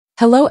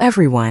Hello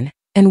everyone,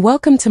 and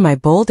welcome to my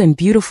Bold and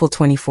Beautiful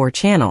 24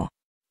 channel.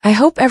 I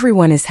hope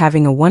everyone is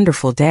having a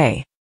wonderful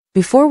day.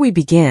 Before we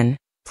begin,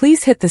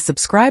 please hit the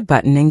subscribe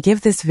button and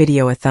give this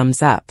video a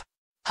thumbs up.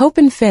 Hope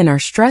and Finn are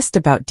stressed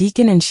about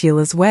Deacon and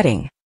Sheila's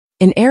wedding.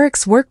 In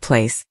Eric's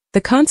workplace, the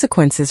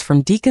consequences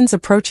from Deacon's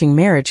approaching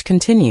marriage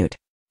continued.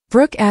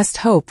 Brooke asked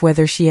Hope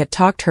whether she had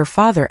talked her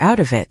father out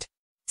of it.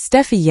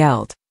 Steffi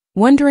yelled,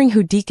 wondering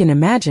who Deacon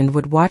imagined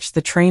would watch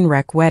the train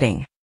wreck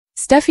wedding.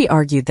 Steffi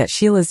argued that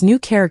Sheila's new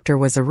character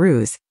was a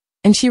ruse,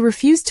 and she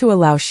refused to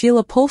allow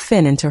Sheila pull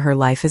Finn into her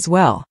life as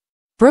well.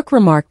 Brooke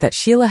remarked that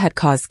Sheila had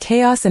caused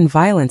chaos and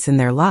violence in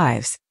their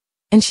lives,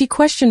 and she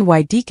questioned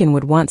why Deacon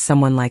would want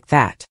someone like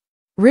that.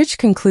 Ridge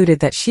concluded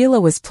that Sheila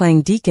was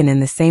playing Deacon in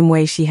the same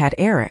way she had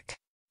Eric.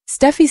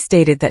 Steffi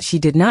stated that she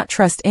did not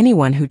trust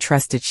anyone who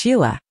trusted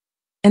Sheila,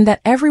 and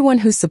that everyone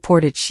who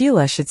supported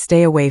Sheila should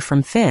stay away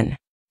from Finn.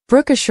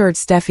 Brooke assured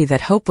Steffi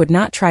that Hope would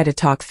not try to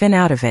talk Finn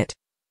out of it,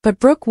 but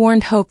Brooke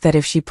warned Hope that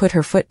if she put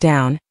her foot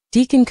down,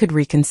 Deacon could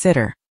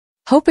reconsider.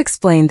 Hope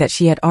explained that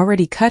she had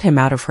already cut him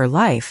out of her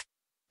life,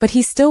 but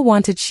he still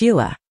wanted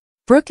Sheila.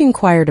 Brooke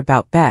inquired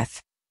about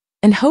Beth,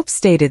 and Hope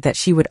stated that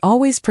she would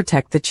always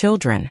protect the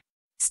children.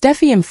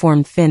 Steffi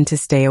informed Finn to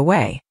stay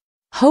away.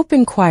 Hope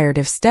inquired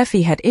if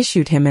Steffi had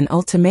issued him an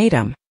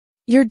ultimatum.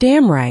 "You're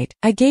damn right,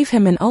 I gave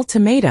him an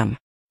ultimatum,"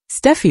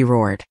 Steffi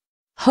roared.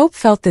 Hope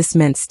felt this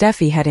meant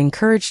Steffi had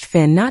encouraged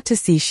Finn not to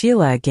see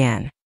Sheila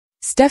again.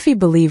 Steffi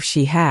believed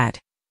she had,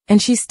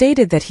 and she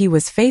stated that he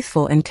was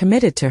faithful and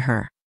committed to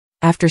her.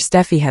 After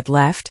Steffi had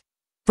left,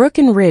 Brooke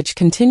and Ridge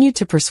continued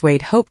to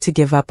persuade Hope to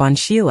give up on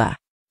Sheila.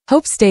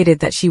 Hope stated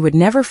that she would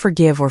never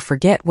forgive or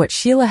forget what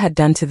Sheila had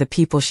done to the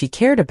people she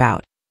cared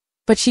about,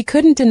 but she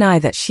couldn't deny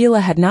that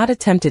Sheila had not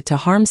attempted to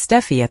harm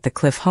Steffi at the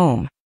Cliff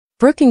home.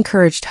 Brooke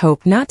encouraged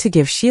Hope not to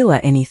give Sheila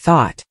any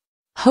thought.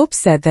 Hope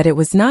said that it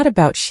was not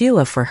about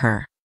Sheila for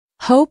her.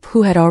 Hope,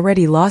 who had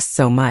already lost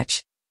so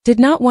much, did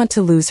not want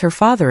to lose her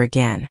father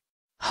again.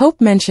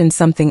 Hope mentioned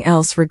something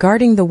else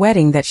regarding the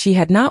wedding that she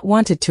had not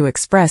wanted to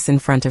express in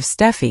front of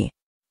Steffi.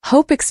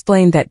 Hope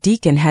explained that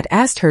Deacon had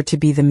asked her to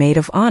be the maid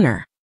of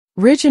honor.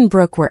 Ridge and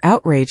Brooke were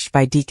outraged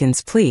by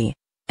Deacon's plea,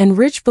 and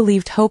Ridge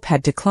believed Hope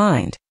had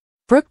declined.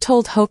 Brooke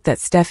told Hope that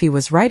Steffi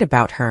was right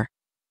about her,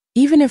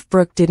 even if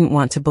Brooke didn't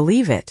want to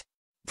believe it.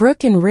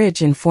 Brooke and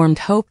Ridge informed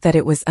Hope that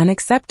it was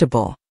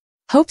unacceptable.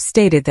 Hope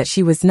stated that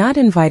she was not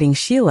inviting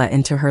Sheila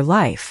into her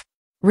life.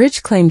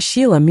 Ridge claimed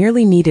Sheila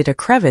merely needed a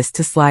crevice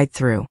to slide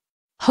through.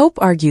 Hope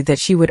argued that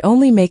she would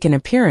only make an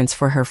appearance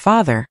for her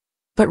father,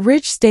 but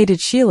Ridge stated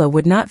Sheila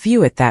would not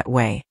view it that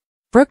way.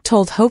 Brooke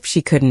told Hope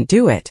she couldn't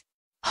do it.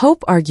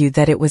 Hope argued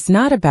that it was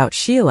not about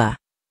Sheila,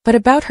 but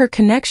about her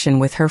connection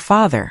with her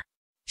father.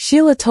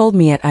 Sheila told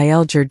me at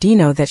Il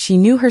Giardino that she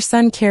knew her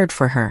son cared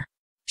for her.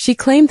 She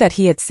claimed that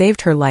he had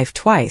saved her life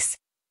twice,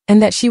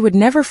 and that she would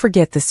never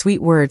forget the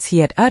sweet words he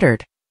had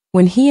uttered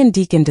when he and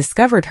Deacon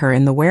discovered her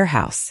in the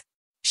warehouse.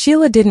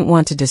 Sheila didn't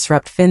want to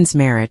disrupt Finn's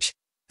marriage,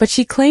 but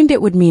she claimed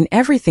it would mean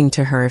everything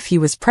to her if he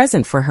was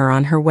present for her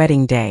on her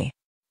wedding day.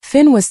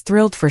 Finn was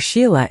thrilled for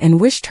Sheila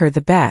and wished her the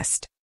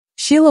best.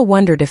 Sheila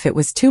wondered if it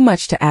was too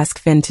much to ask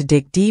Finn to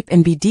dig deep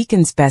and be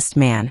Deacon's best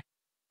man,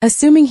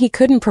 assuming he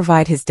couldn't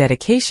provide his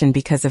dedication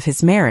because of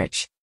his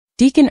marriage.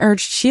 Deacon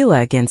urged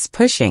Sheila against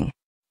pushing.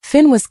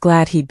 Finn was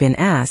glad he'd been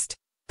asked,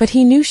 but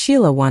he knew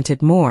Sheila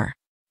wanted more.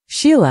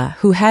 Sheila,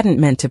 who hadn't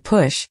meant to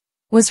push,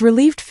 was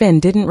relieved Finn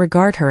didn't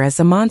regard her as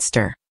a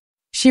monster.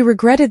 She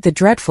regretted the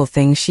dreadful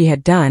things she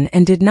had done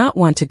and did not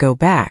want to go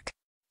back.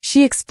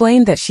 She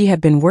explained that she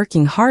had been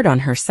working hard on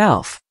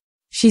herself.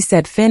 She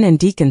said Finn and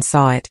Deacon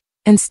saw it,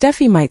 and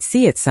Steffi might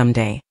see it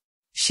someday.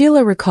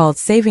 Sheila recalled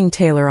saving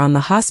Taylor on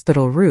the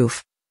hospital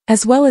roof,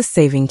 as well as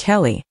saving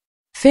Kelly.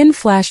 Finn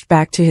flashed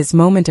back to his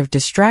moment of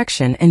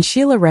distraction and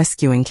Sheila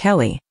rescuing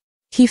Kelly.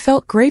 He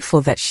felt grateful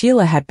that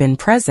Sheila had been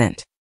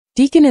present.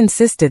 Deacon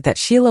insisted that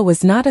Sheila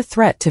was not a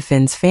threat to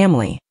Finn's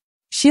family.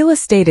 Sheila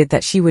stated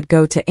that she would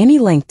go to any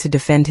length to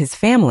defend his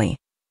family,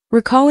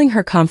 recalling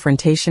her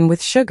confrontation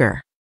with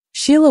Sugar.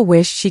 Sheila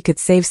wished she could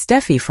save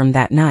Steffi from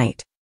that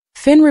night.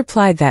 Finn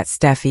replied that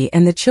Steffi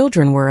and the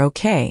children were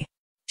okay.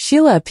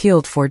 Sheila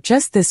appealed for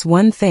just this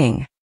one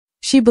thing.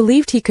 She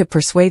believed he could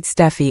persuade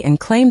Steffi and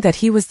claimed that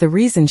he was the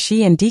reason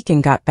she and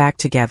Deacon got back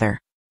together.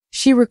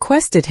 She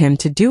requested him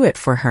to do it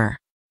for her.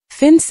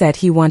 Finn said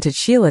he wanted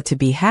Sheila to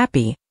be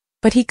happy,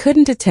 but he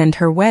couldn't attend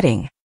her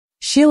wedding.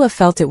 Sheila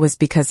felt it was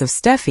because of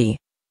Steffi,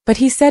 but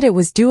he said it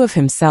was due of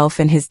himself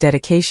and his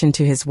dedication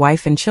to his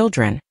wife and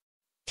children.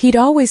 He'd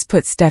always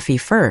put Steffi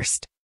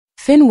first.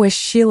 Finn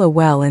wished Sheila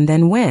well and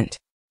then went.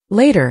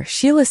 Later,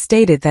 Sheila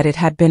stated that it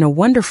had been a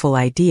wonderful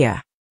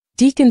idea.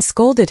 Deacon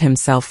scolded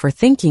himself for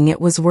thinking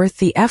it was worth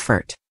the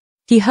effort.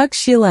 He hugged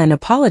Sheila and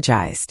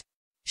apologized.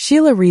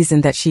 Sheila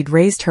reasoned that she'd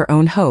raised her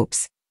own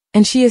hopes,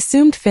 and she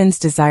assumed Finn's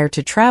desire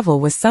to travel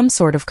was some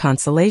sort of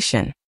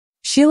consolation.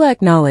 Sheila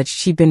acknowledged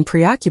she'd been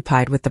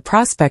preoccupied with the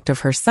prospect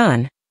of her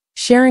son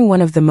sharing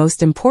one of the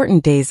most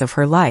important days of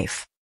her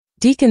life.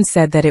 Deacon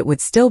said that it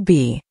would still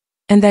be,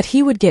 and that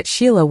he would get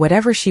Sheila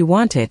whatever she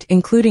wanted,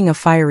 including a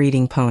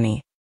fire-eating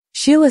pony.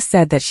 Sheila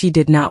said that she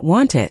did not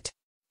want it.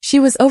 She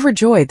was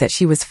overjoyed that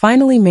she was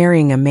finally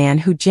marrying a man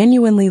who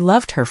genuinely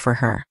loved her for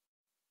her.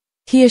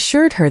 He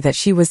assured her that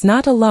she was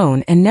not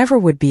alone and never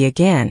would be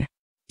again.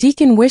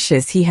 Deacon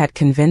wishes he had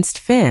convinced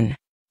Finn.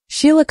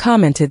 Sheila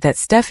commented that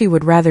Steffi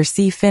would rather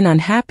see Finn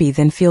unhappy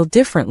than feel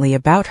differently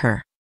about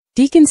her.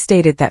 Deacon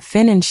stated that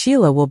Finn and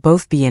Sheila will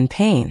both be in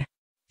pain.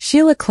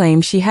 Sheila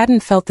claimed she hadn't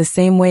felt the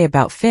same way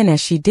about Finn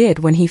as she did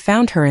when he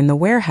found her in the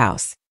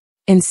warehouse.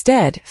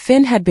 Instead,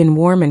 Finn had been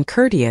warm and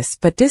courteous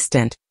but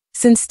distant,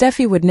 since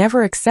Steffi would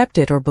never accept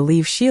it or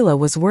believe Sheila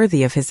was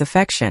worthy of his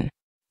affection.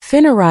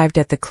 Finn arrived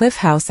at the Cliff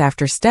house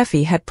after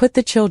Steffi had put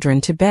the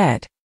children to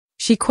bed.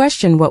 She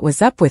questioned what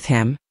was up with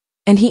him,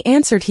 and he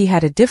answered he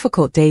had a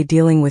difficult day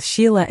dealing with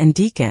Sheila and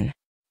Deacon.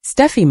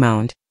 Steffi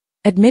moaned,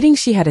 admitting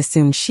she had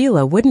assumed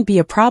Sheila wouldn't be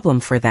a problem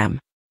for them.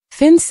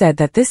 Finn said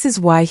that this is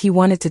why he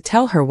wanted to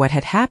tell her what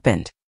had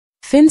happened.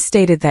 Finn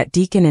stated that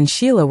Deacon and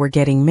Sheila were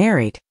getting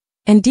married,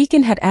 and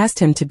Deacon had asked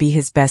him to be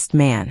his best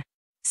man.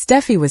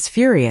 Steffi was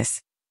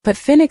furious, but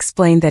Finn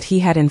explained that he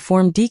had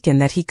informed Deacon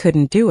that he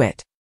couldn't do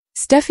it.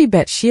 Steffi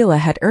bet Sheila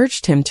had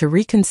urged him to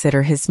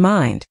reconsider his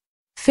mind.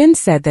 Finn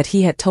said that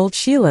he had told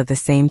Sheila the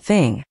same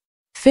thing.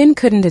 Finn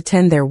couldn't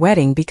attend their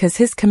wedding because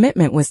his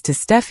commitment was to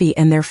Steffi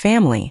and their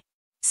family.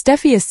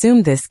 Steffi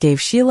assumed this gave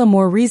Sheila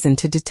more reason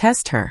to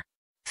detest her.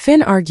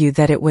 Finn argued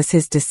that it was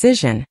his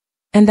decision,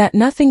 and that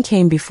nothing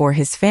came before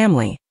his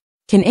family.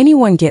 Can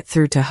anyone get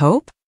through to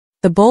Hope?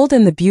 The Bold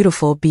and the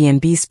Beautiful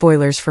B&B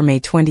spoilers for May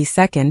 22,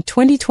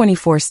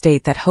 2024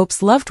 state that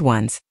Hope's loved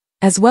ones,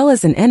 as well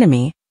as an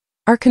enemy,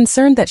 are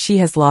concerned that she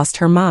has lost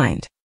her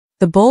mind.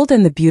 The Bold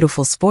and the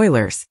Beautiful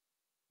spoilers.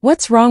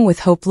 What's wrong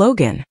with Hope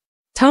Logan?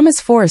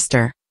 Thomas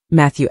Forrester,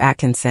 Matthew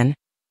Atkinson,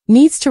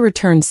 needs to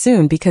return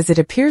soon because it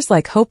appears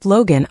like Hope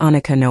Logan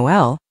Annika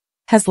Noel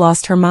has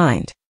lost her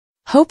mind.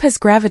 Hope has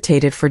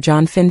gravitated for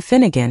John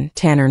Finnegan,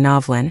 Tanner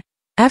Novlin,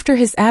 after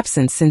his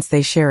absence since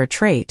they share a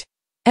trait.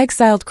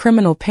 Exiled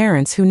criminal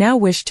parents who now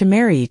wish to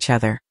marry each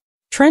other.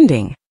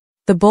 Trending.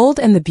 The Bold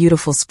and the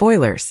Beautiful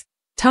spoilers.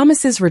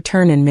 Thomas's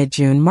return in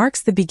mid-June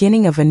marks the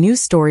beginning of a new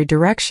story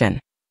direction.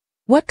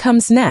 What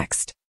comes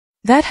next?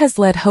 That has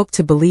led Hope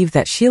to believe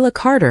that Sheila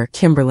Carter,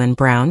 Kimberlyn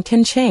Brown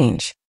can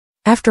change.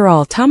 After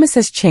all, Thomas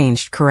has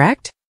changed,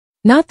 correct?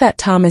 Not that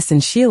Thomas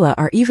and Sheila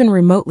are even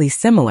remotely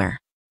similar.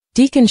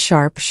 Deacon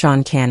Sharp,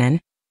 Sean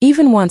Cannon,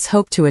 even wants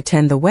Hope to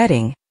attend the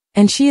wedding,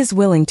 and she is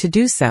willing to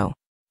do so.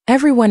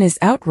 Everyone is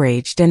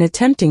outraged and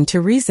attempting to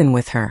reason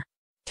with her.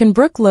 Can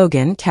Brooke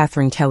Logan,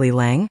 Catherine Kelly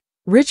Lang,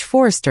 Rich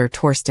Forrester,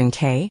 Torsten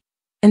Kay,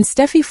 and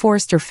Steffi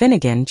Forrester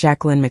Finnegan,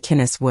 Jacqueline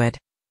McInnes Wood,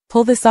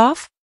 pull this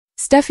off?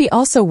 Steffi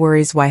also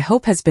worries why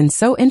Hope has been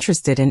so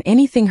interested in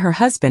anything her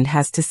husband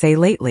has to say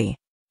lately.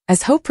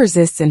 As Hope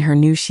persists in her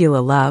new Sheila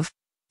love,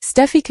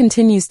 Steffi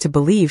continues to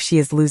believe she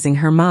is losing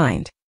her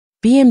mind.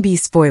 B&B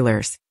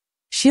spoilers.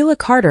 Sheila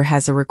Carter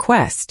has a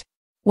request.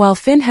 While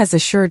Finn has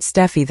assured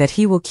Steffi that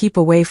he will keep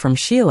away from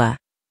Sheila,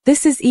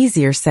 this is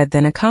easier said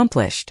than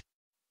accomplished.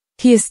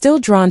 He is still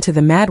drawn to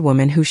the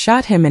madwoman who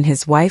shot him and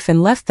his wife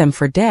and left them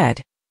for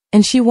dead,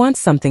 and she wants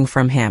something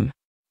from him.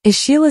 Is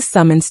Sheila's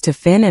summons to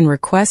Finn and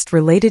request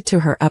related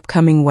to her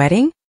upcoming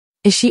wedding?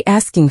 Is she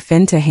asking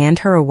Finn to hand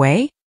her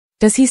away?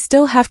 Does he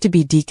still have to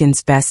be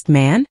Deacon's best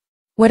man?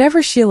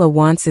 Whatever Sheila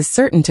wants is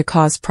certain to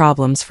cause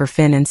problems for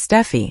Finn and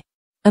Steffi.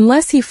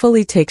 Unless he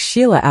fully takes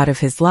Sheila out of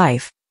his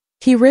life,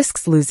 he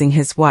risks losing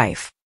his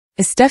wife.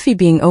 Is Steffi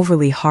being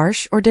overly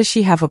harsh or does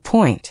she have a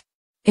point?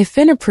 If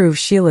Finn approves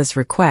Sheila's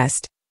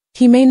request,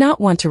 he may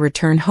not want to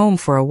return home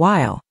for a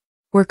while.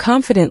 We're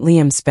confident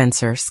Liam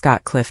Spencer,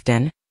 Scott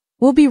Clifton,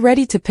 will be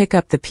ready to pick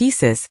up the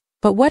pieces,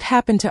 but what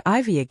happened to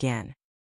Ivy again?